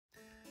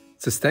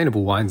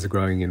Sustainable wines are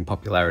growing in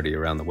popularity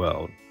around the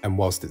world, and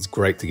whilst it's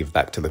great to give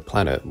back to the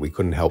planet, we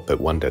couldn't help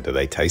but wonder, do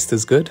they taste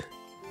as good?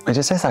 It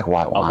just tastes like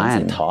white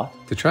wine. To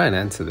try and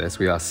answer this,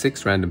 we asked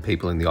 6 random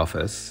people in the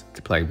office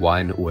to play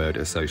wine word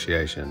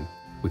association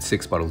with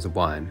 6 bottles of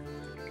wine.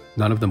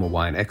 None of them were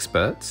wine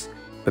experts,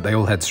 but they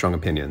all had strong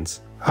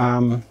opinions.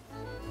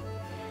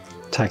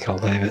 Take it or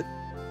leave it.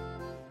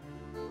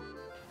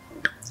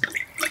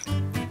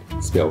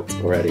 Spilt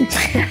already.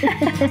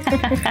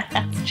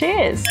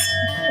 Cheers.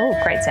 Oh,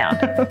 great sound.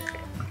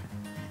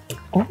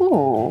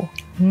 Ooh.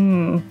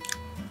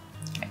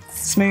 It's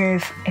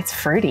smooth. It's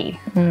fruity.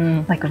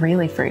 Like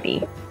really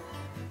fruity.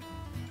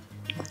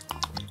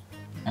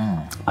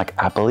 Like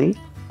appley?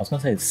 I was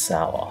gonna say it's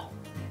sour,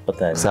 but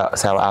then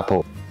Sour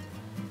apple.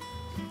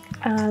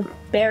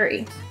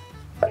 Berry.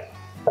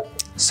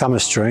 Summer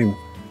stream.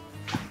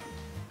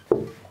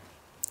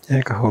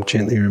 Alcohol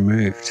gently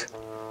removed.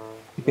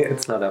 Yeah,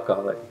 it's not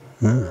alcoholic.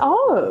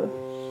 Oh.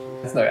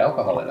 There's no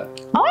alcohol in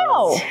it.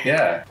 Oh.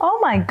 Yeah. Oh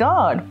my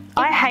God.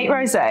 I hate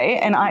rosé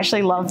and I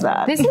actually love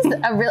that. This is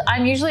a real,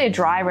 I'm usually a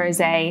dry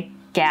rosé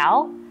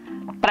gal,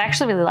 but I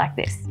actually really like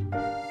this.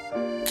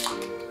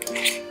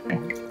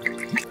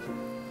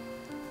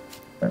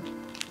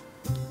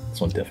 this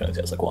one definitely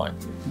tastes like wine.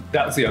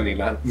 That was the only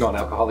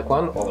non-alcoholic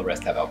one. All the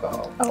rest have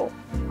alcohol. Oh.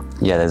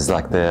 Yeah, there's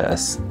like the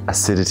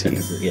acidity.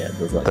 Yeah,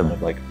 there's like, kind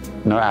of like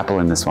No apple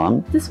in this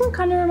one. This one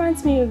kind of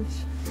reminds me of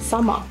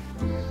summer.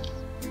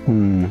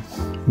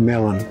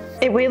 Melon.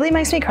 It weirdly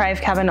makes me crave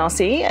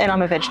Cabernet and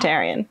I'm a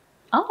vegetarian.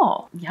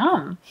 Oh,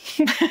 yum.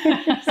 So we've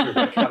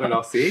got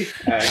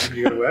Cabernet,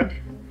 you got to work?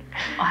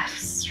 Oh,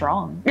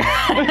 strong.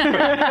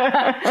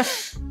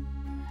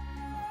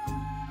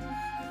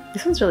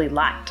 This one's really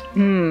light.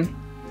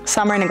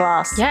 Summer in a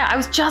glass. Yeah, I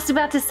was just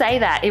about to say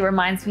that. It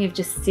reminds me of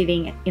just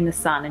sitting in the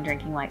sun and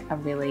drinking like a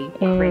really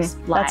crisp,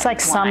 light That's like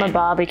wine. summer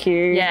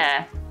barbecue.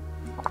 Yeah.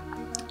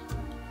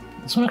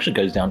 this one actually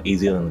goes down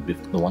easier than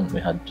the one we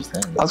had just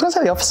then. I was gonna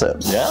say the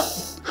opposite. Yeah?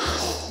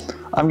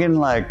 I'm getting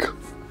like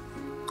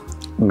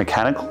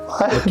mechanical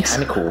vibes.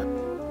 Mechanical.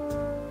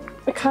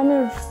 It kind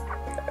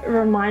of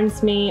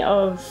reminds me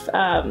of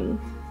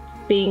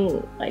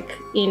being like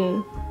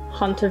in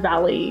Hunter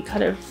Valley,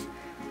 kind of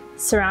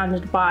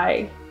surrounded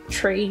by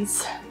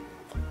trees.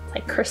 It's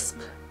like crisp.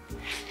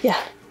 Yeah.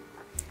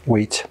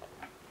 Wheat.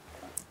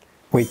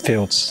 Wheat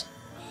fields.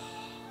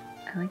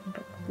 I like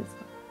this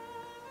one.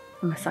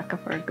 I'm a sucker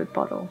for a good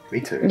bottle.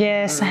 Me too.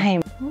 Yeah,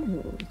 same.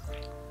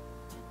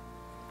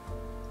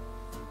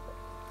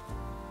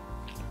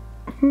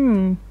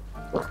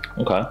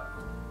 Okay.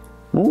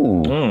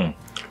 Ooh.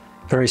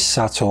 Very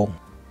subtle.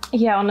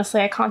 Yeah,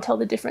 honestly, I can't tell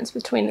the difference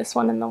between this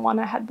one and the one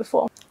I had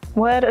before.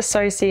 Word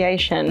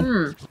association.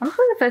 Honestly,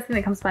 the first thing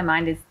that comes to my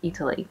mind is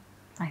Italy,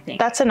 I think.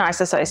 That's a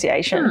nice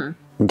association.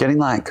 I'm getting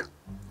like,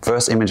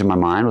 first image in my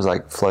mind was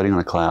like floating on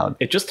a cloud.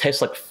 It just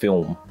tastes like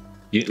film.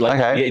 You, like,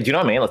 Okay. yeah, do you know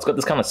what I mean? It's got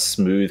this kind of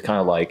smooth,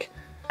 kind of like...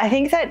 I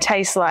think that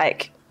tastes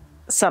like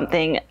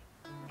something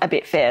a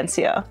bit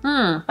fancier.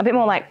 A bit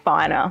more like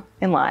finer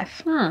in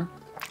life.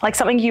 Like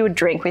something you would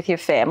drink with your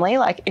family,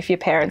 like if your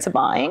parents are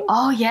buying.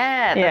 Oh,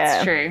 yeah,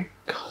 that's true.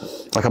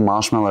 Like a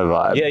marshmallow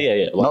vibe. Yeah, yeah,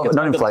 yeah. Like, it's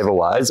Not in like flavour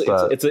wise,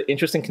 but it's an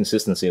interesting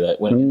consistency that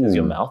when it enters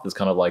your mouth, it's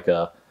kind of like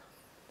a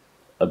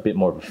bit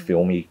more of a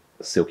filmy,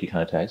 silky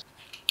kind of taste.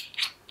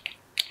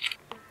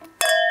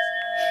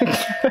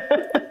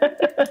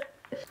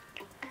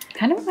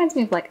 Kind of reminds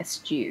me of like a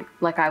stew.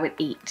 Like I would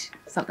eat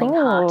something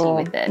hearty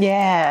with it.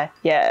 Yeah,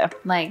 yeah.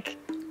 Like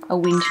a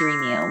wintry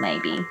meal,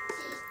 maybe.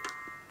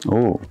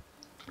 ooh.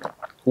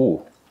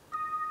 Ooh.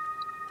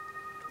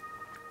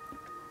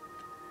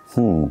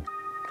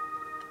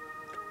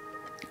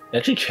 It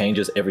actually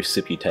changes every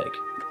sip you take.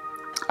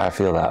 I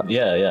feel that.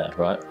 Yeah, yeah,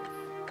 right.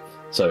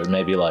 So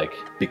maybe like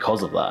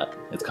because of that,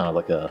 it's kind of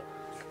like a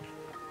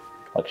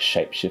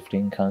shape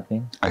shifting kind of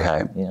thing.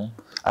 Okay. Yeah.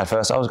 At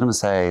first I was gonna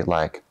say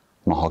like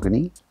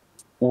mahogany.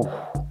 Ooh.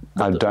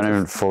 I don't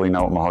even fully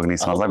know what mahogany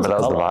smells like, but that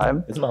was the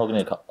vibe. It's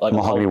mahogany. Like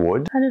Mahogany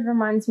wood. Kind of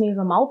reminds me of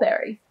a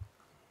mulberry.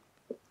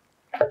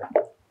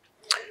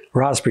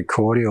 Raspberry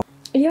cordial.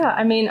 Yeah,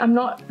 I mean, I'm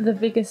not the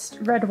biggest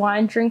red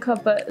wine drinker,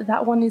 but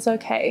that one is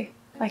okay.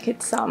 Like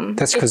it's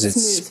That's because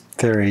it's smooth.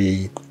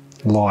 very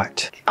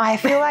light. I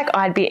feel like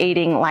I'd be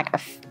eating like a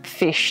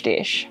fish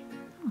dish.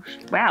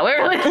 Wow,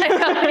 we're really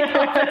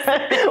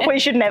like We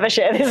should never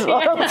share this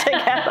bottle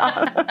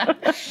together.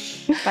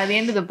 by the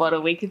end of the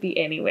bottle, we could be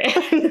anywhere.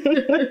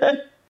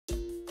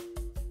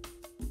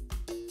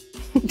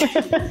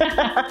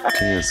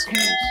 Cheers.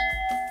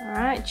 All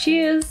right,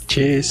 cheers.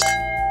 Cheers.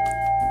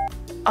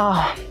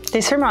 Oh,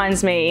 this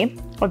reminds me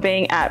of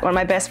being at one of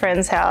my best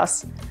friend's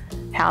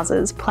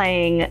houses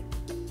playing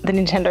the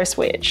Nintendo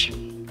Switch.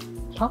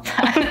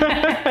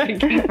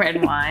 Drinking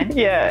red wine.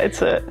 Yeah,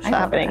 it's I love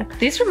happening. that.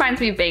 This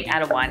reminds me of being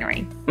at a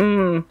winery.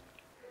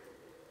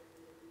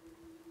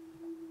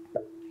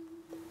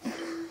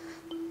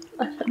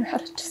 I don't know how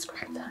to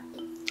describe that.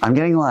 I'm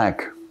getting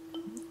like,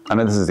 I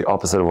know this is the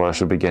opposite of what I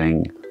should be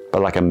getting,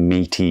 but like a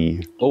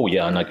meaty, Oh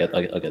yeah, and I get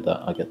that.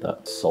 I get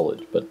that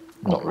solid, but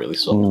not really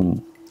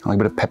solid. like a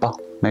bit of pepper.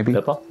 maybe.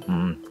 Pepper?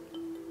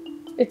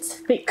 It's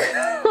thick.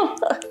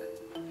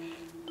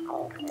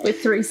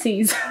 With 3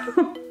 C's.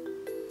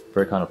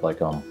 Very kind of like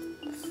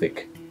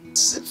thick.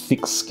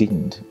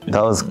 Thick-skinned.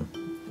 That was,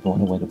 What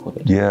a way to put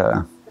it.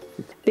 yeah.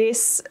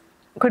 This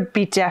could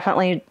be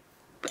definitely.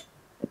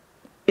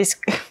 This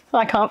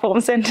I can't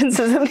form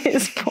sentences at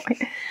this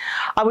point.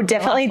 I would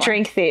definitely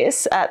drink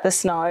this at the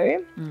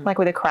snow, like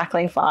with a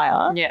crackling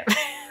fire. Yeah.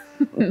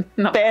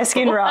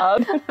 Bearskin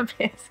rug.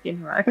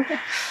 Bearskin rug.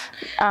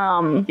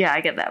 Yeah,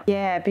 I get that.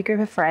 Yeah, big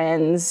group of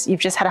friends. You've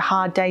just had a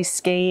hard day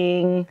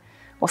skiing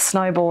or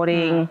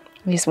snowboarding.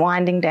 You're just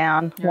winding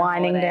down,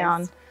 winding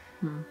holidays.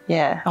 down.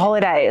 Yeah,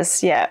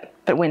 holidays. Yeah,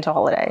 but winter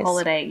holidays.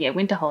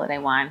 Winter holiday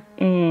wine.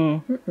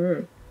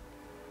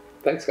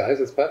 Thanks, guys.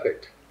 It's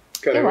perfect.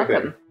 Got You're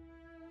everything. welcome.